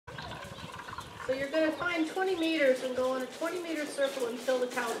So you're going to find 20 meters and go in a 20-meter circle until the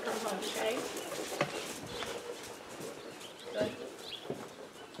cows come home, okay? Good.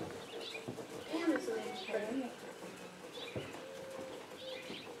 And this lady's pretty.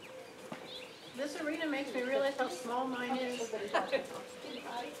 This arena makes me realize how small mine is.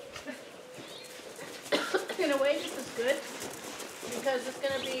 In a way, this is good because it's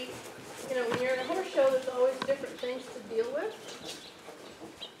going to be, when you're in a horse show, there's always different things to deal with.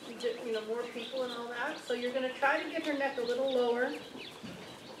 More people and all that. So you're going to try to get her neck a little lower.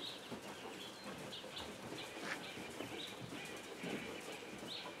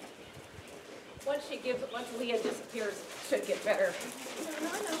 Once Leah disappears, it should get better. No,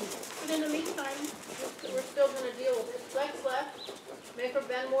 I know. But in the meantime, we're still going to deal with it. Flex left. Make her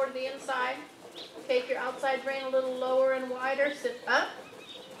bend more to the inside. Take your outside rein a little lower and wider. Sit up.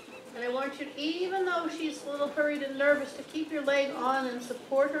 And I want you to, even though she's a little hurried and nervous, to keep your leg on and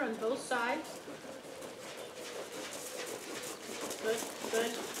support her on both sides. Good,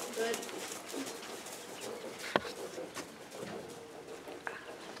 good, good.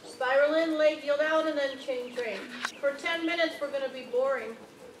 Spiral in, leg yield out, and then change rein. For 10 minutes, we're going to be boring.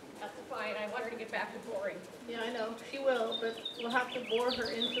 That's fine. I want her to get back to boring. Yeah, I know. She will, but we'll have to bore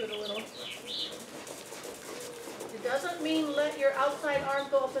her into it a little. It doesn't mean let your outside arm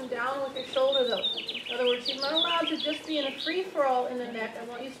go up and down with your shoulder, though. In other words, she's not allowed to just be in a free-for-all in the neck. I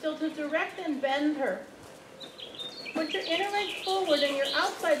want you still to direct and bend her. Put your inner leg forward and your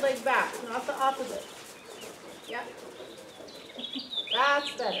outside leg back, not the opposite. Yep.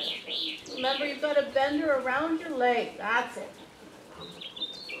 That's better. Remember, you've got to bend her around your leg. That's it.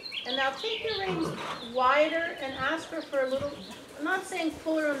 And now take your reins wider and ask her for a little, I'm not saying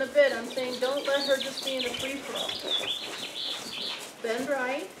pull her on the bit, I'm saying don't let her just be in a free-for-all. Bend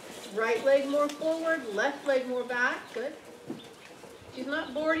right leg more forward, left leg more back, good. She's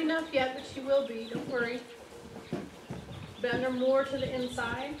not bored enough yet, but she will be, don't worry. Bend her more to the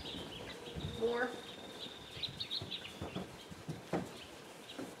inside, more.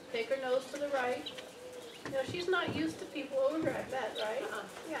 Take her nose to the right. She's not used to people over her, I bet, right?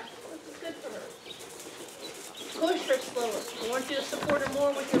 Yeah, this is good for her. Push her slower. I want you to support her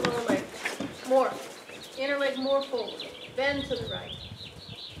more with your lower leg. More. Inner leg more forward. Bend to the right.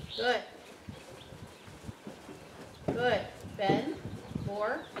 Good. Good. Bend.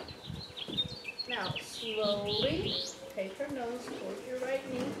 More. Now, slowly take her nose towards your right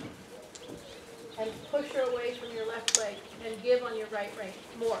knee and push her away from your left leg and give on your right rein.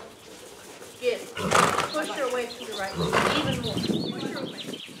 More. Give. Push her away from your right leg. Even more. Push her away.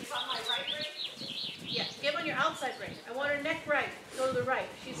 Give on my right rein? Yes. Give on your outside rein. I want her neck right. Go to the right.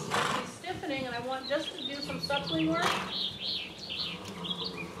 She's stiffening, and I want just to do some suppling work.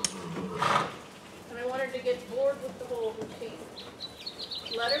 And I want her to get bored with the whole routine.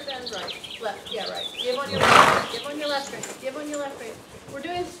 Let her bend right. Left. Yeah, right. Give on your left. Give on your left rein. Give on your left rein. We're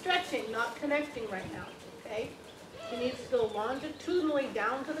doing stretching, not connecting right now. Okay? She needs to go longitudinally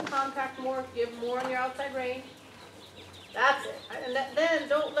down to the contact more. Give more on your outside rein. That's it. And then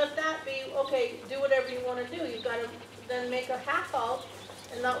don't let that be, okay, do whatever you want to do. You've got to then make a half halt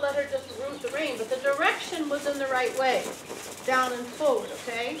and not let her just root the rein. But the direction was in the right way. Down and forward,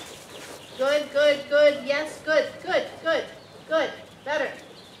 okay? Good, good, good. Yes, good, good, good, good. Better.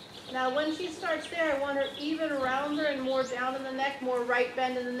 Now when she starts there, I want her even rounder and more down in the neck, more right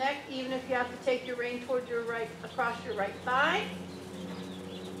bend in the neck, even if you have to take your rein towards your right, across your right thigh.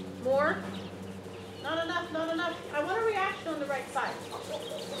 More. Not enough, not enough. I want a reaction on the right side.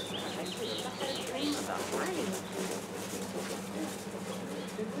 I should have had a dream about riding.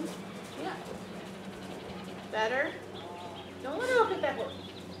 Yeah. Better. Don't let her look at that horse.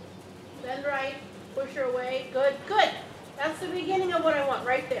 Bend right, push her away. Good, good. That's the beginning of what I want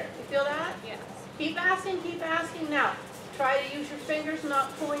right there. You feel that? Yes. Keep asking now. Try to use your fingers,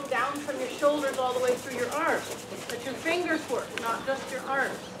 not pulling down from your shoulders all the way through your arms. Let your fingers work, not just your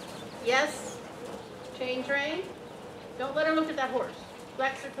arms. Yes. Change rein. Don't let her look at that horse.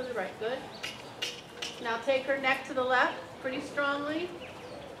 Flex her to the right. Good. Now take her neck to the left pretty strongly.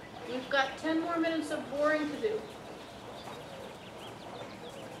 We've got 10 more minutes of boring to do.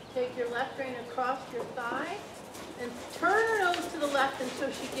 Take your left rein across your thigh and turn her nose to the left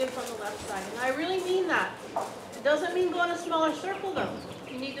until she gives on the left side. And I really mean that. It doesn't mean go in a smaller circle though.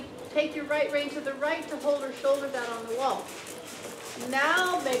 You need to take your right rein to the right to hold her shoulders out on the wall.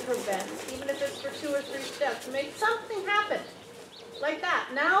 Now make her bend, even if it's for 2 or 3 steps. Make something happen. Like that.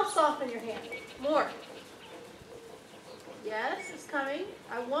 Now soften your hand. More. Yes, it's coming.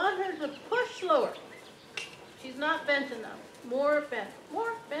 I want her to push lower. She's not bent enough. More bend.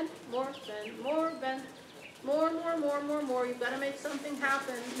 More bend. More bend. More bend. More, more, more, more, more. You've got to make something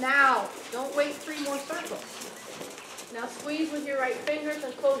happen now. Don't wait 3 more circles. Now squeeze with your right fingers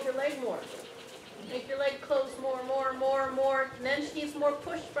and close your leg more. Make your leg close more, more, more, more. And then she needs more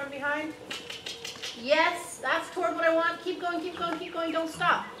push from behind. Yes, that's toward what I want. Keep going, keep going, keep going. Don't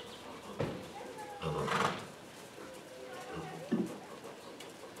stop.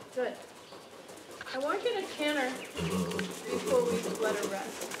 Good. I want you to canter before we let her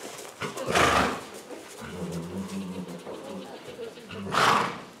rest.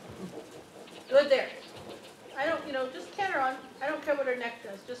 Good there. I don't, just canter on. I don't care what her neck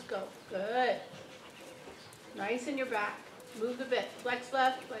does. Just go. Good. Nice in your back. Move the bit. Flex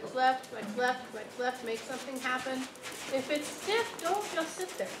left, flex left, flex left, flex left. Make something happen. If it's stiff, don't just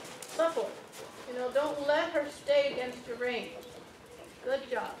sit there. Supple. Don't let her stay against your rein. Good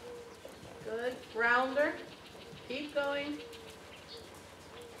job. Good. Round her. Keep going.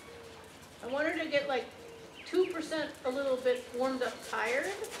 I want her to get like 2% a little bit warmed up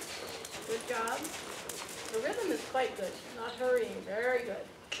tired. Good job. The rhythm is quite good. Not hurrying. Very good.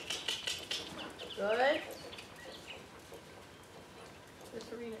 Good. This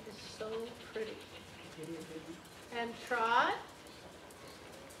arena is so pretty. And trot.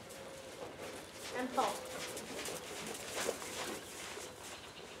 And pulse.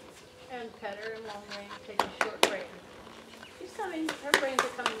 And pet her in long range. Take a short break. She's coming. Her brains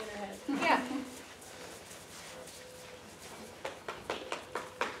are coming in her head. Yeah.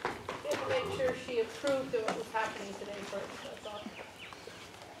 You have to make sure she approved of what was happening today first. That's all.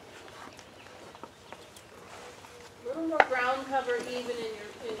 A little more ground cover even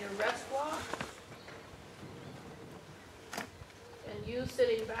in your rest walk. And you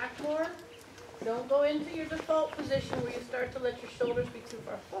sitting back more. Don't go into your default position where you start to let your shoulders be too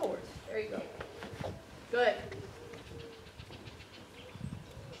far forward. There you go. Good.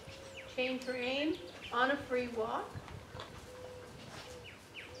 Change your aim on a free walk.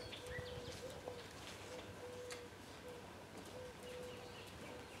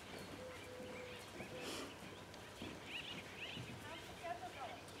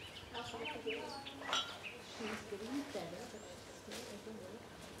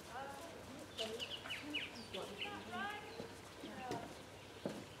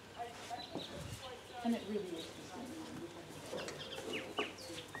 And it really is.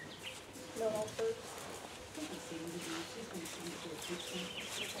 No ulcers.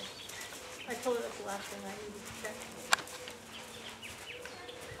 I told her that's the last thing I needed to check.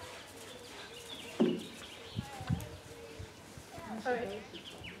 All right.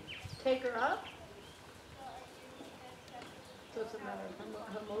 Take her up. Doesn't matter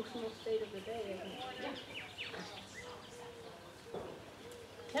her emotional state of the day, isn't it?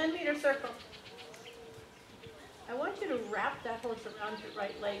 Yeah. 10-meter circle. I want you to wrap that horse around your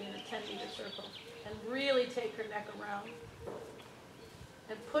right leg in a 10-meter circle and really take her neck around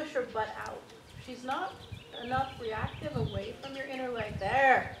and push her butt out. She's not enough reactive away from your inner leg.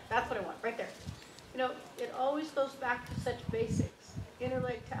 There, that's what I want, right there. It always goes back to such basics. Inner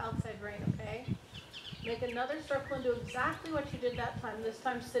leg to outside rein, okay? Make another circle and do exactly what you did that time. This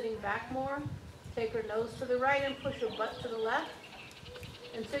time sitting back more. Take her nose to the right and push her butt to the left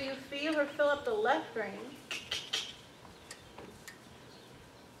until you feel her fill up the left rein.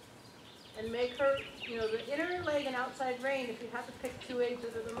 And make her, the inner leg and outside rein, if you have to pick 2 eggs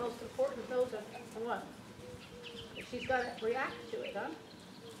that are the most important, those are the ones. But she's got to react to it, huh?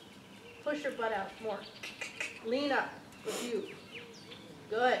 Push her butt out more. Lean up with you.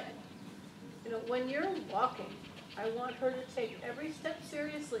 Good. When you're walking, I want her to take every step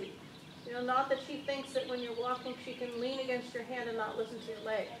seriously. Not that she thinks that when you're walking she can lean against your hand and not listen to your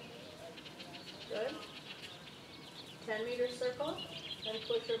leg. Good. 10-meter circle. Then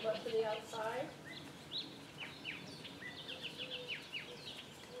push her butt to the outside.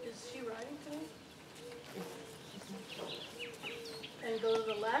 Is she riding today? And go to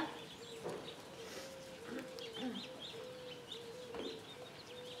the left.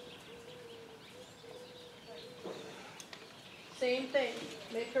 Same thing.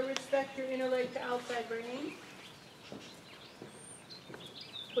 Make her respect your inner leg to outside rein.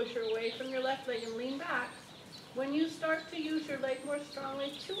 Push her away from your left leg and lean back. When you start to use your leg more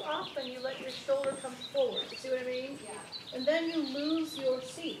strongly, too often you let your shoulder come forward. You see what I mean? Yeah. And then you lose your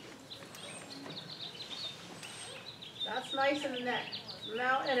seat. That's nice in the neck.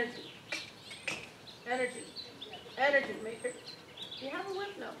 Now energy. Energy. Energy. Make her. Do you have a whip?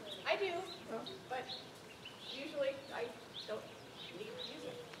 No. I do, Oh. but usually I don't need to use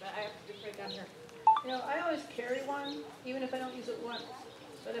it. But I have to break down here. I always carry one, even if I don't use it once.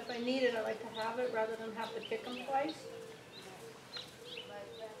 But if I need it, I like to have it rather than have to kick them twice.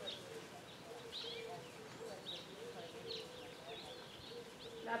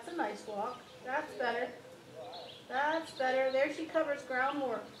 That's a nice walk. That's better. That's better. There she covers ground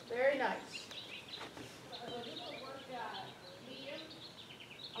more. Very nice.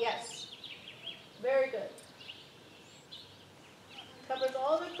 Yes. Very good. Covers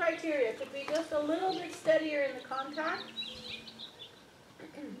all the criteria. Could be just a little bit steadier in the contact.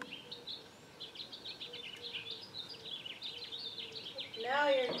 Now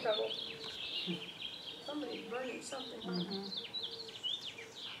you're in trouble. Somebody's burning something, huh? Mm-hmm.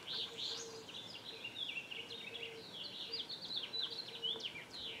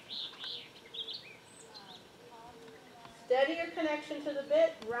 Steadier connection to the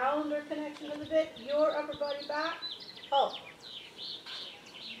bit, rounder connection to the bit, your upper body back, halt.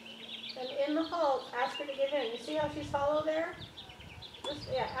 And in the halt, ask her to get in. You see how she's hollow there? Just,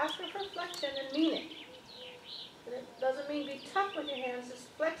 yeah, ask her for flexion and mean it. And it doesn't mean be tough with your hands, just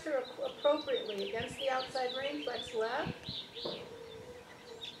flex her appropriately against the outside rein, flex left.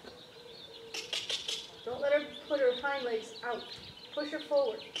 Don't let her put her hind legs out. Push her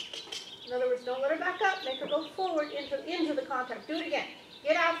forward. In other words, don't let her back up. Make her go forward into the contact. Do it again.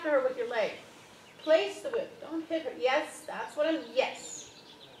 Get after her with your leg. Place the whip. Don't hit her. Yes, that's what yes.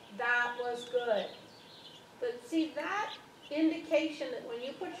 That was good. But see, that indication that when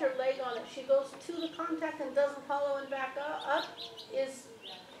you put your leg on it, she goes to the contact and doesn't follow and back up is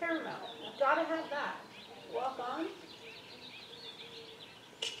paramount. You've got to have that. Walk on.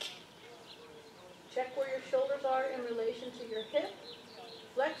 Check where your shoulders are in relation to your hip.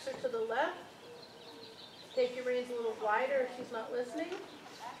 Flex her to the left. Take your reins a little wider if she's not listening.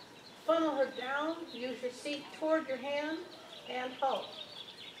 Funnel her down. Use your seat toward your hand and halt.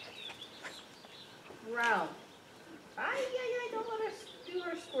 Round. Don't let her do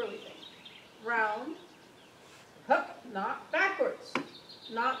her squirrely thing. Round. Hook. Not backwards.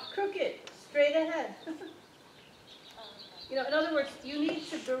 Not crooked. Straight ahead. In other words, you need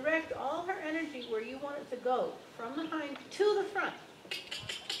to direct all her energy where you want it to go. From the hind to the front.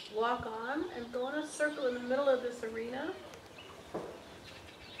 Walk on and go in a circle in the middle of this arena.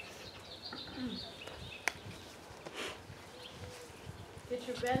 Get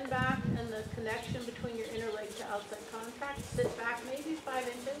your bend back and the connection between your inner leg to outside contact. Sit back maybe 5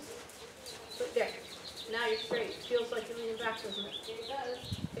 inches. But there. Now you're straight. Feels like you're leaning back, doesn't it? It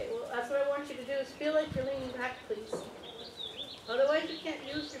does. Okay, well, that's what I want you to do is feel like you're leaning back, please. Otherwise, you can't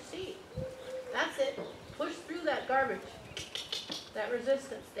use your seat. That's it. Push through that garbage. That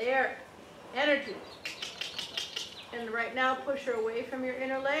resistance. There. Energy. And right now, push her away from your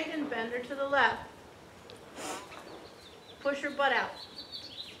inner leg and bend her to the left. Push her butt out.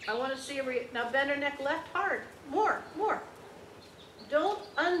 I want to see her. Now bend her neck left hard. More. Don't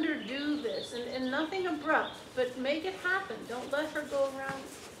underdo this. And nothing abrupt, but make it happen. Don't let her go around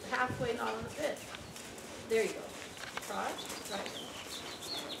halfway not on the bit. There you go. Cross. Right.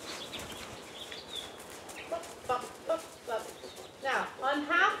 Up. Now, on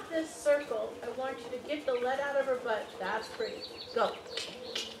half this circle, I want you to get the lead out of her butt. That's pretty. Go.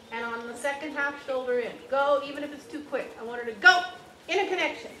 And on the second half, shoulder in. Go, even if it's too quick. I want her to go. In a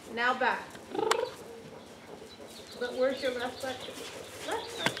connection. Now back. But where's your left flexion? Left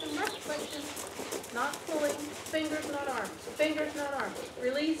flexion. Not pulling. Fingers, not arms. Fingers, not arms.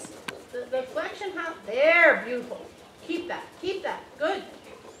 Release. The flexion half. There, beautiful. Keep that. Good.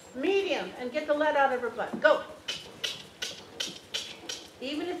 Medium. And get the lead out of her butt. Go.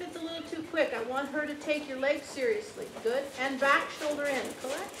 Even if it's a little too quick, I want her to take your legs seriously. Good. And back, shoulder in.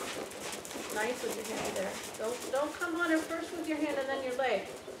 Correct? Nice with your hand there. Don't come on her first with your hand and then your leg.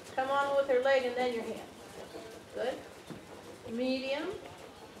 Come on with her leg and then your hand. Good. Medium.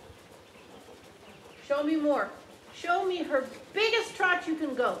 Show me more. Show me her biggest trot you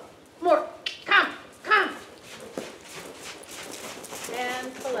can go. More. Come.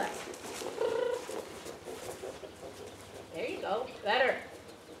 And collect. There you go. Better.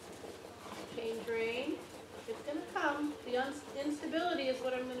 Change rein. It's going to come. The instability is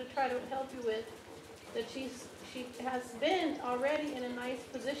what I'm going to try to help you with. That she has been already in a nice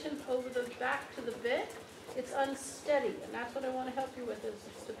position over the back to the bit. It's unsteady, and that's what I want to help you with, is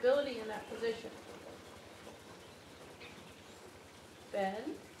stability in that position.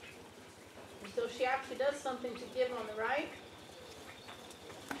 Bend. Until she actually does something to give on the right.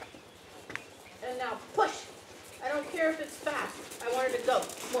 And now push. I don't care if it's fast. I want her to go.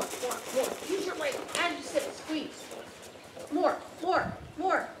 More. Use your leg as you sit. Squeeze. More.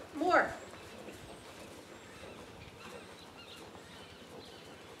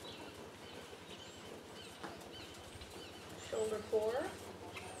 Shoulder 4.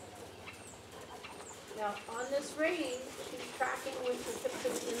 Now, on this rein, she's tracking with the hip to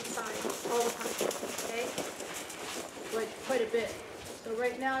the inside all the time. Okay? Quite a bit. So So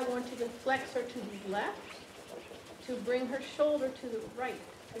right now I want you to flex her to the left to bring her shoulder to the right,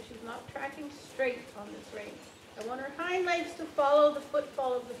 because she's not tracking straight on this range. I want her hind legs to follow the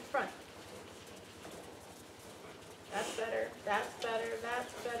footfall of the front. That's better, that's better,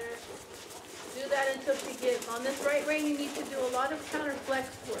 that's better. Do that until she gives. On this right rein, you need to do a lot of counter flex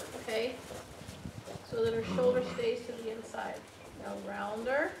work, okay? So that her shoulder stays to the inside. Now round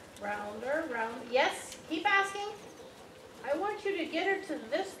her, round her, round. Yes, keep asking. I want you to get her to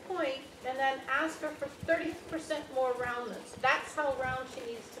this point and then ask her for 30% more roundness. That's how round she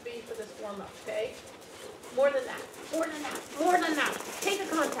needs to be for this warm-up, okay? More than that, more than that, more than that. Take a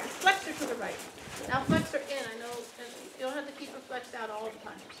contact, flex her to the right. Now flex her in. I know you don't have to keep her flexed out all the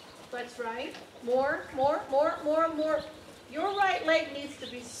time. Flex right, more, more, more, more, more. Your right leg needs to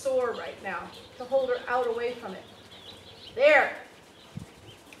be sore right now to hold her out away from it. There.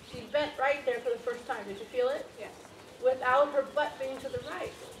 She bent right there for the first time. Did you feel it? Yes. Without her butt being to the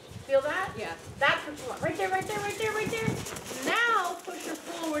right. Feel that? Yes. That's what you want. Right there, right there, right there, right there. Now push her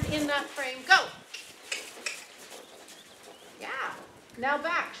forward in that frame. Go. Yeah. Now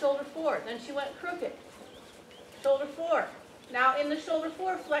back, shoulder forward. Then she went crooked. Shoulder forward. Now in the shoulder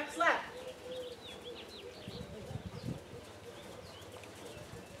forward, flex left.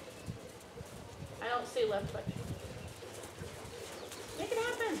 I don't see left flexion. Make it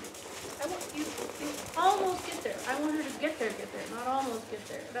happen. I want you almost get there. I want her to get there, not almost get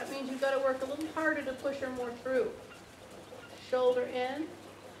there. That means you've got to work a little harder to push her more through. Shoulder in,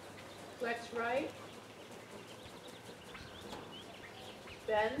 flex right,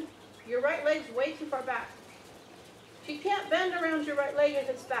 bend. Your right leg's way too far back. She can't bend around your right leg if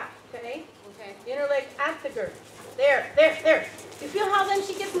it's back, okay? Okay. Inner leg at the girth. There, there, there. You feel how then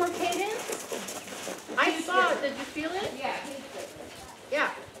she gets more cadence? I saw it. Did you feel it? Yeah, he's good. Yeah,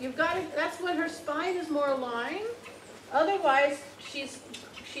 you've got to, that's when her spine is more aligned. Otherwise, she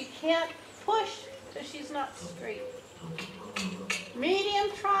can't push because she's not straight. Medium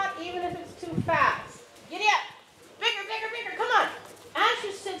trot, even if it's too fast. Giddy up. Bigger, bigger, bigger. Come on. As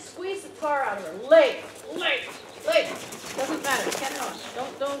you sit, squeeze the tar out of her. Leg, leg, leg. Doesn't matter. Count it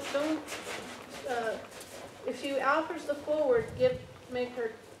on. Don't. If she offers the forward, make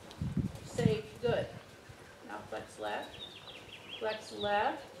her say good. Now flex left. Flex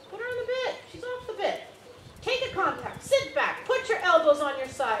left. Put her on the bit. She's off the bit. Take a contact. Sit back. Put your elbows on your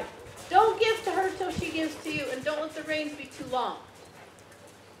side. Don't give to her till she gives to you, and don't let the reins be too long.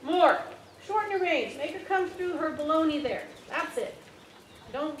 More. Shorten your reins. Make her come through her baloney there. That's it.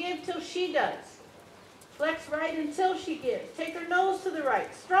 Don't give till she does. Flex right until she gives. Take her nose to the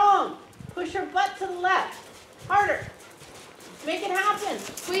right. Strong. Push her butt to the left. Harder. Make it happen.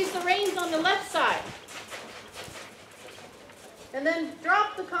 Squeeze the reins on the left side. And then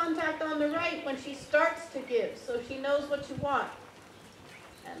drop the contact on the right when she starts to give, so she knows what you want.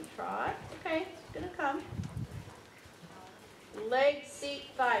 And trot. Okay, it's going to come. Leg, seat,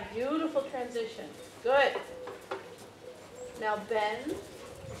 thigh. Beautiful transition. Good. Now bend.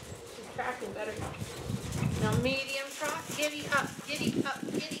 She's tracking better now. Now medium trot. Giddy up, giddy up,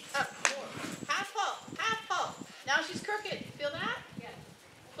 giddy up. More. Half halt, half halt. Now she's crooked. Feel that? Yes.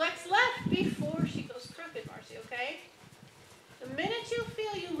 Flex left before she goes crooked, Marcie, okay? The minute you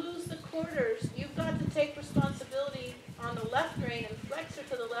feel you lose the quarters, you've got to take responsibility on the left rein and flex her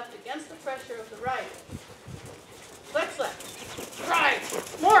to the left against the pressure of the right. Flex left. Right.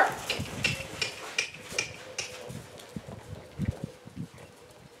 More.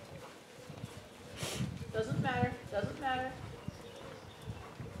 Doesn't matter. Doesn't matter.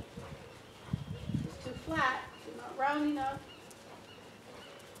 She's too flat. She's not round enough.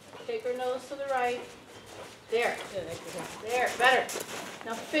 Take her nose to the right. There. There. Better.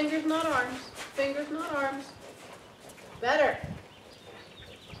 Now fingers, not arms. Fingers, not arms. Better.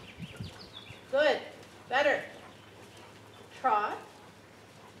 Good. Better. Trot.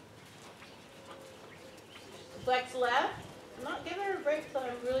 Flex left. I'm not giving her a break until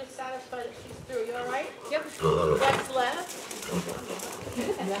I'm really satisfied that she's through. You all right? Yep. Flex left.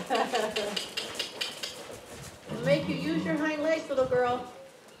 It'll make you use your hind legs, little girl.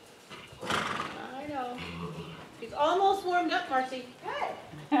 I know. She's almost warmed up, Marcie.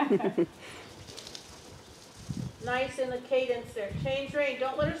 Good. Nice in the cadence there. Change rein.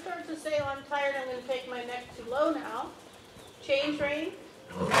 Don't let her start to say, oh, I'm tired, I'm going to take my neck too low now. Change rein.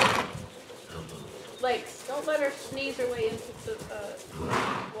 Legs. Don't let her sneeze her way into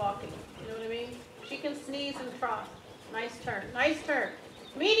walking. You know what I mean? She can sneeze and trot. Nice turn. Nice turn.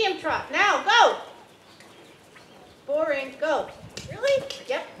 Medium trot. Now, go. Boring. Go. Really?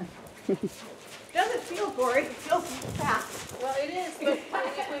 Yep. Doesn't feel boring. It feels fast. Well, it is, but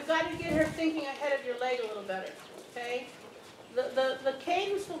we've got to get her thinking ahead of your leg a little better. Okay? The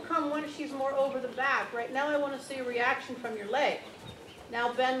cadence will come when she's more over the back. Right now I want to see a reaction from your leg.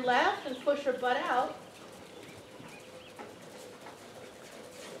 Now bend left and push her butt out.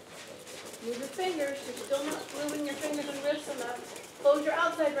 Move your fingers. You're still not moving your fingers and wrists enough. Close your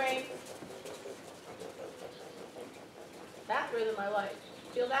outside rein. That rhythm I like.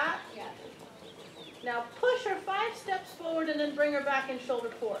 Feel that? Yeah. Now push her 5 steps forward and then bring her back in shoulder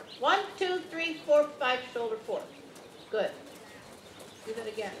 4. 1, 2, 3, 4, 5, shoulder 4. Good. Do that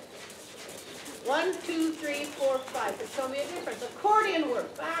again. 1, 2, 3, 4, 5. But show me a difference. Accordion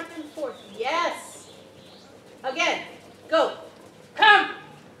work. Back and forth. Yes. Again. Go. Come.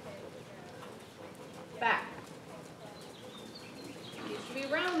 Back. Needs to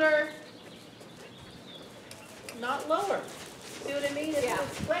be rounder. Not lower. See what I mean? It's Yeah. the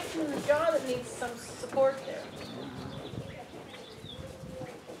flexion in the jaw that needs some support there.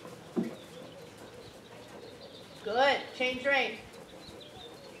 Good. Change rein.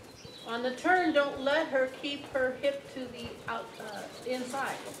 On the turn, don't let her keep her hip to the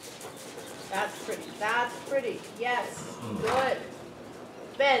inside. That's pretty. That's pretty. Yes. Good.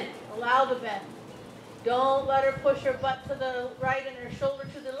 Bend. Allow the bend. Don't let her push her butt to the right and her shoulder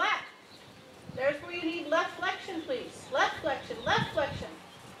to the left. There's where you need left flexion, please. Left flexion, left flexion.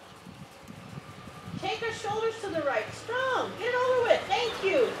 Take her shoulders to the right. Strong. Get it over with. Thank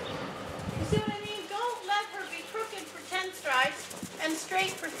you. You see what I mean? Don't let her be crooked for 10 strides and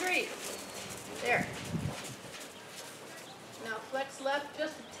straight for 3. There. Now flex left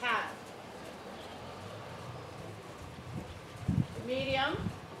just a tad. Medium.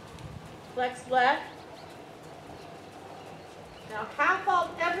 Flex left. Now half halt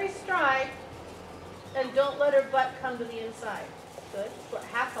every stride and don't let her butt come to the inside. Good.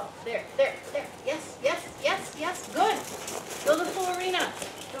 Half halt. There, there, there. Yes, yes, yes, yes. Good. Go the full arena.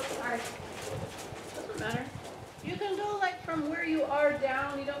 Oh, sorry. Doesn't matter. You can go like from where you are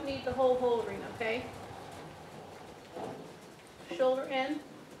down. You don't need the whole arena, okay? Shoulder in.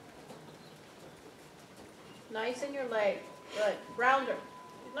 Nice in your leg. Good. Rounder.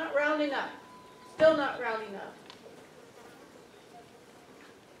 She's not rounding up. Still not rounding up.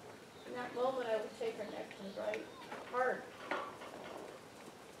 In that moment, I would take her next and right hard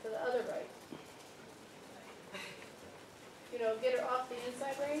to the other right. You know, get her off the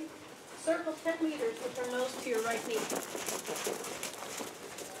inside rein. Circle 10 meters with her nose to your right knee.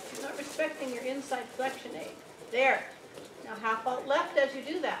 She's not respecting your inside flexion aid. There. Now half halt left as you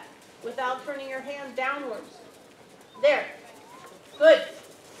do that without turning your hand downwards. There. Good.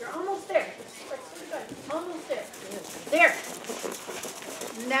 You're almost there. That's good. Almost there. There.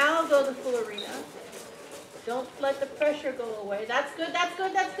 Now go the full arena. Don't let the pressure go away. That's good, that's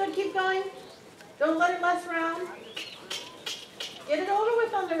good, that's good. Keep going. Don't let it less round. Get it over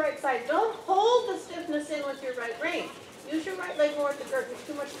with on the right side. Don't hold the stiffness in with your right rein. Use your right leg more at the girth. There's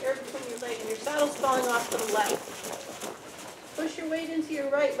too much air between your leg and your saddle's falling off to the left. Push your weight into your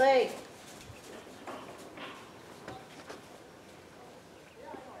right leg.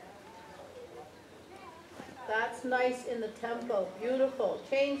 That's nice in the tempo. Beautiful.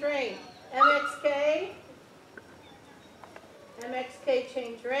 Change rein. MXK. MXK,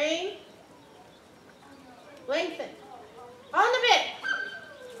 change rein. Lengthen. On the bit.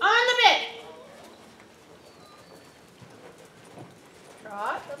 On the bit.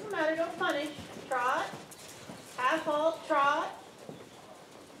 Trot. Doesn't matter. Don't punish. Trot. Half halt. Trot.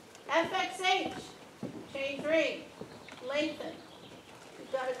 FXH. Change rein. Lengthen.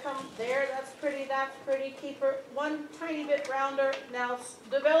 You've got to come there. That's pretty. That's pretty. Keep her one tiny bit rounder. Now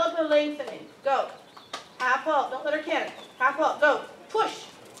develop a lengthening. Go. Half halt. Don't let her cannon. Half halt. Go. Push.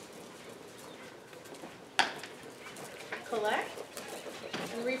 Collect.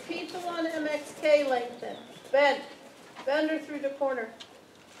 And repeat the one MXK lengthen. Bend. Bend her through the corner.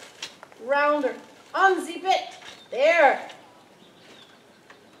 Rounder. Unzip it. There.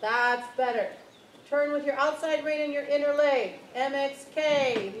 That's better. Turn with your outside rein and your inner leg.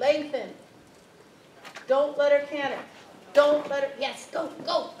 MXK. Lengthen. Don't let her cannon. Don't let her. Yes. Go.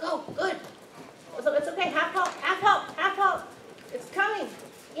 Go. Go. Good. So it's okay. Half halt. Half halt. Half halt. It's coming.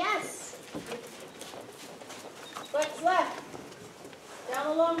 Yes. Flex left. Down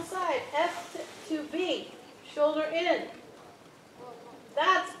alongside. F to B. Shoulder in.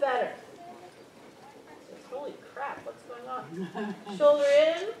 That's better. Holy crap. What's going on? Shoulder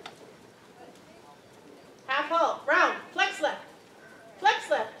in. Half halt. Round. Flex left. Flex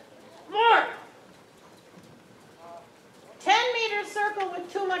left. More. 10-meter circle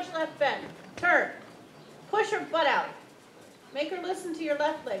with too much left bend. Turn. Push her butt out. Make her listen to your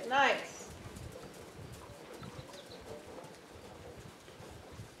left leg. Nice.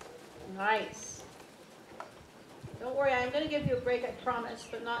 Nice. Don't worry, I'm going to give you a break, I promise,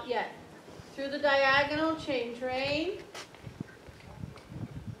 but not yet. Through the diagonal, chain train.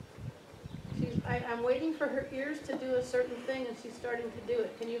 I'm waiting for her ears to do a certain thing, and she's starting to do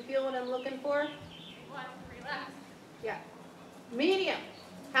it. Can you feel what I'm looking for? Well, relax. Yeah. Medium.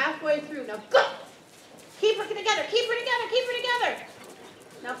 Halfway through. Now go! Keep her together, keep her together, keep her together.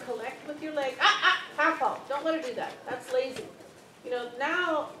 Now collect with your leg. Half halt. Don't let her do that. That's lazy. You know,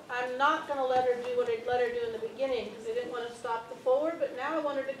 now I'm not going to let her do what I let her do in the beginning because I didn't want to stop the forward, but now I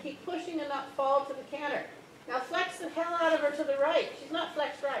want her to keep pushing and not fall to the canter. Now flex the hell out of her to the right. She's not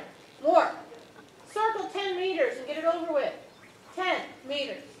flexed right. More. Circle 10 meters and get it over with. 10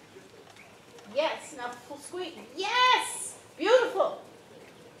 meters. Yes. Now squeeze. Yes! Beautiful.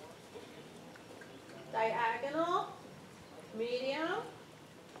 Diagonal. Medium.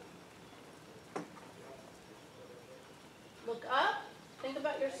 Look up. Think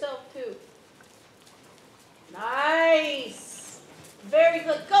about yourself too. Nice. Very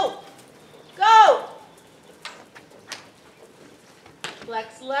good. Go. Go.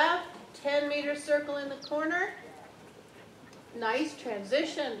 Flex left. 10-meter circle in the corner. Nice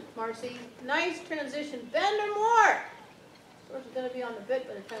transition, Marcie. Nice transition. Bend her more. Of course, it's going to be on the bit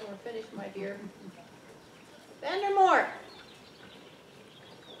by the time we're finished, my dear. Bend her more.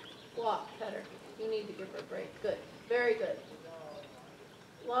 Walk, pet her. You need to give her a break. Good. Very good.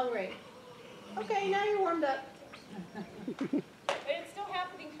 Long range. Okay, now you're warmed up. It's still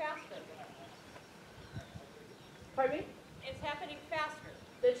happening faster. Pardon me? It's happening faster.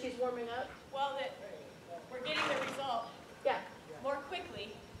 That she's warming up? Well, that we're getting the result Yeah. more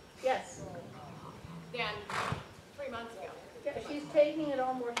quickly Yes. than 3 months ago. Yeah, she's taking it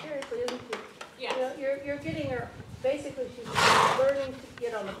all more seriously, isn't she? Yes. You know, you're getting her, basically she's learning to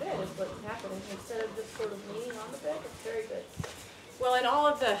get on the bed is what's happening instead of just sort of leaning on the bed. It's very good. Well, and all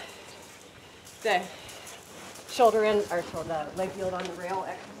of the shoulder in, or the leg yield on the rail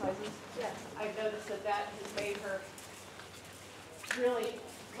exercises, Yeah. I've noticed that has made her really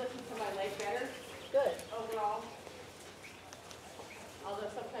listen to my leg better Good. overall. Although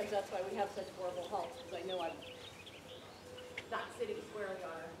sometimes that's why we have such horrible halts, because I know I'm not sitting squarely on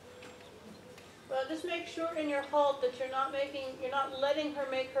her. Well, just make sure in your halt that you're not letting her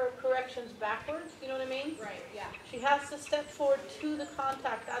make her corrections backwards. You know what I mean? Right, yeah. She has to step forward to the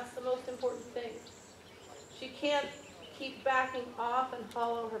contact. That's the most important thing. She can't keep backing off and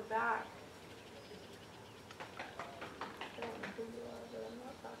hollow her back. I don't know who you are, but I'm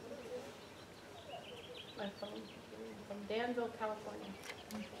not talking to you. My phone from Danville, California.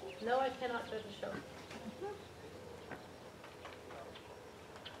 No, I cannot judge a show.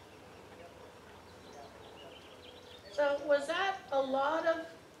 So was that a lot of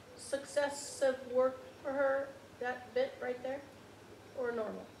successive work for her, that bit right there, or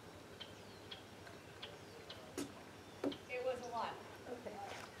normal? It was a lot. Okay.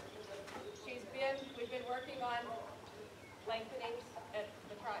 We've been working on lengthenings at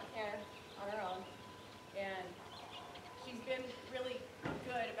the front here on our own, and she's been really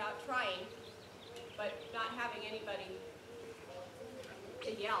good about trying, but not having anybody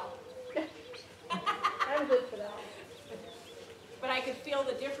to yell. I'm good for that. But I could feel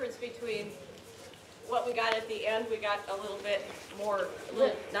the difference between what we got at the end. We got a little bit more,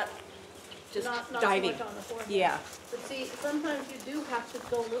 not just Not diving. so much on the forehead. Yeah. But see, sometimes you do have to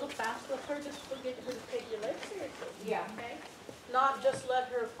go a little fast with her just to get her to take your legs seriously. Yeah. Okay? Not just let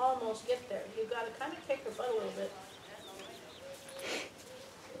her almost get there. You've got to kind of kick her butt a little bit.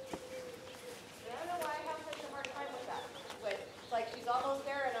 I don't know why I have such a hard time with that. It's like she's almost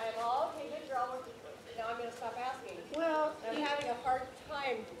there, and I'm all, okay, good, you're almost. Now I'm going to stop asking. Well, I'm having a hard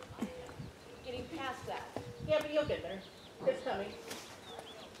time getting past that. yeah, but you'll get there. It's coming.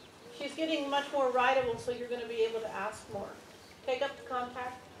 She's getting much more rideable, so you're going to be able to ask more. Take up the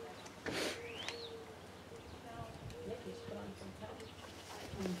contact. Nikki's put on some pants.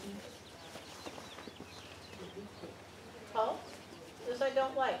 Halt. This I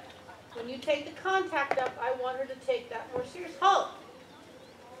don't like. When you take the contact up, I want her to take that more serious. Halt.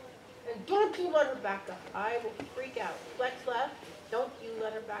 And don't you let her back up. I will freak out. Flex left. Don't you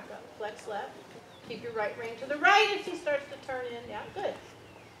let her back up. Flex left. Keep your right rein to the right if she starts to turn in. Yeah, good.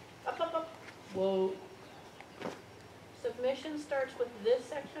 Up, up, up. Whoa. Submission starts with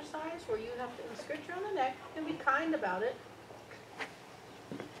this exercise where you have to inscript her on the neck and be kind about it.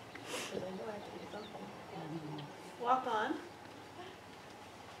 Because I know I have to do something. Walk on.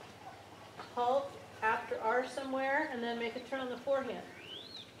 Halt after R somewhere and then make a turn on the forehand.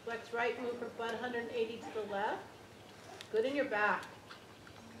 Flex right, move her butt 180 to the left. Good in your back.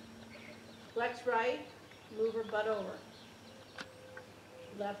 Flex right, move her butt over.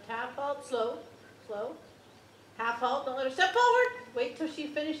 Left half halt, slow, slow. Half halt, don't let her step forward. Wait till she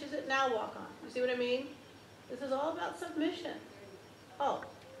finishes it, now walk on. You see what I mean? This is all about submission. Oh,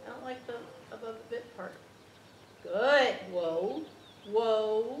 I don't like the above the bit part. Good. Whoa.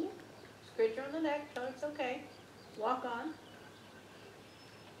 Whoa. Scratch her on the neck. Tell her it's okay. Walk on.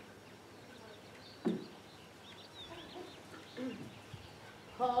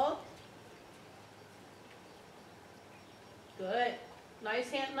 Halt. Good.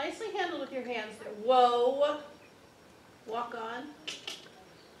 Nicely handled with your hands there. Whoa. Walk on.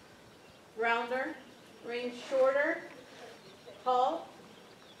 Rounder. Range shorter. Halt.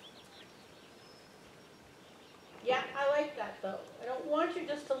 Yeah, I like that though. I don't want you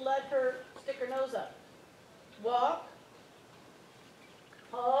just to let her stick her nose up. Walk.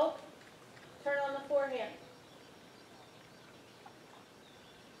 Halt. Turn on the forehand.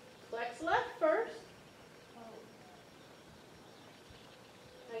 Flex left first.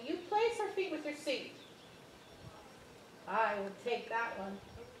 Now you place her feet with your seat. I will take that one.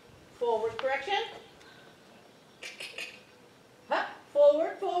 Forward correction. Hup,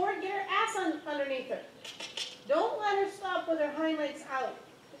 forward, forward. Get her ass underneath her. Don't let her stop with her hind legs out.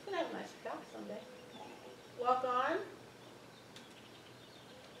 She's going to have a nice back someday. Walk on.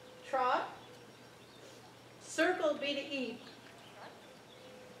 Trot. Circle B to E.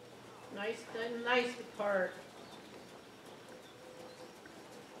 Nice part.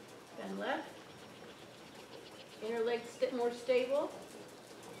 Bend left. Inner leg more stable.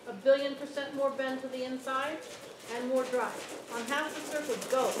 1,000,000,000% more bend to the inside. And more drive. On half the circle,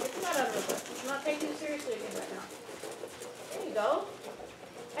 go. Get the butt out of the foot. I'm not taking you seriously again right now. There you go.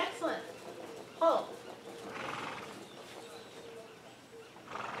 Excellent. Halt.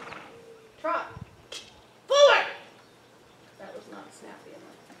 Trot. Forward! That was not snappy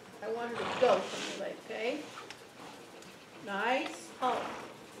enough. I wanted to go from your leg, okay? Nice. Halt.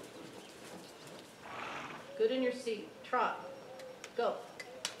 Good in your seat. Trot. Go.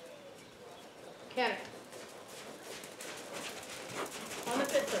 Canter. On the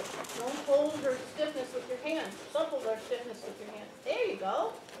pit touch. Don't hold her stiffness with your hands. Supple her stiffness with your hands. There you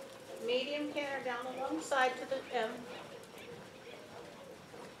go. Medium canter down along side to the M.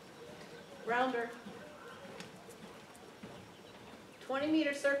 Rounder.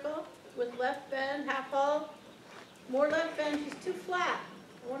 20-meter circle with left bend, half halt. More left bend. She's too flat.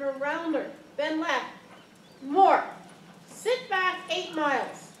 I want her rounder. Bend left. More. Sit back 8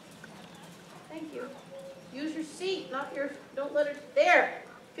 miles. Thank you. Use your seat, not your, don't let her, there.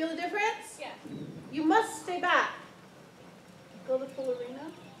 Feel the difference? Yeah. You must stay back. Go to full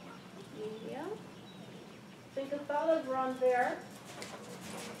arena. Medium. Think of thought run there.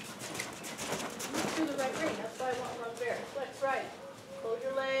 Move to the right ring, that's why I want run bear. Flex right. Close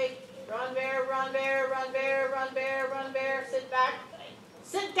your leg. Run bear, run bear, run bear, run bear, run bear. Sit back.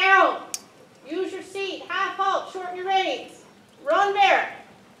 Sit down. Use your seat. Half halt, shorten your reins. Run bear.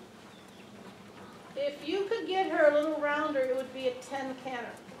 If you could get her a little rounder, it would be a 10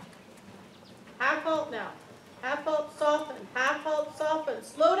 canter. Half halt now. Half halt, soften. Half halt, soften.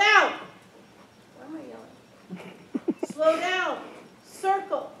 Slow down. Why am I yelling? Slow down.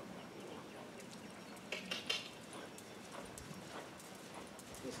 Circle.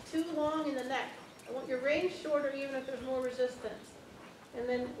 It's too long in the neck. I want your range shorter even if there's more resistance. And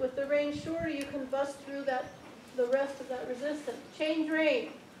then with the range shorter, you can bust through the rest of that resistance. Change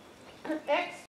range. X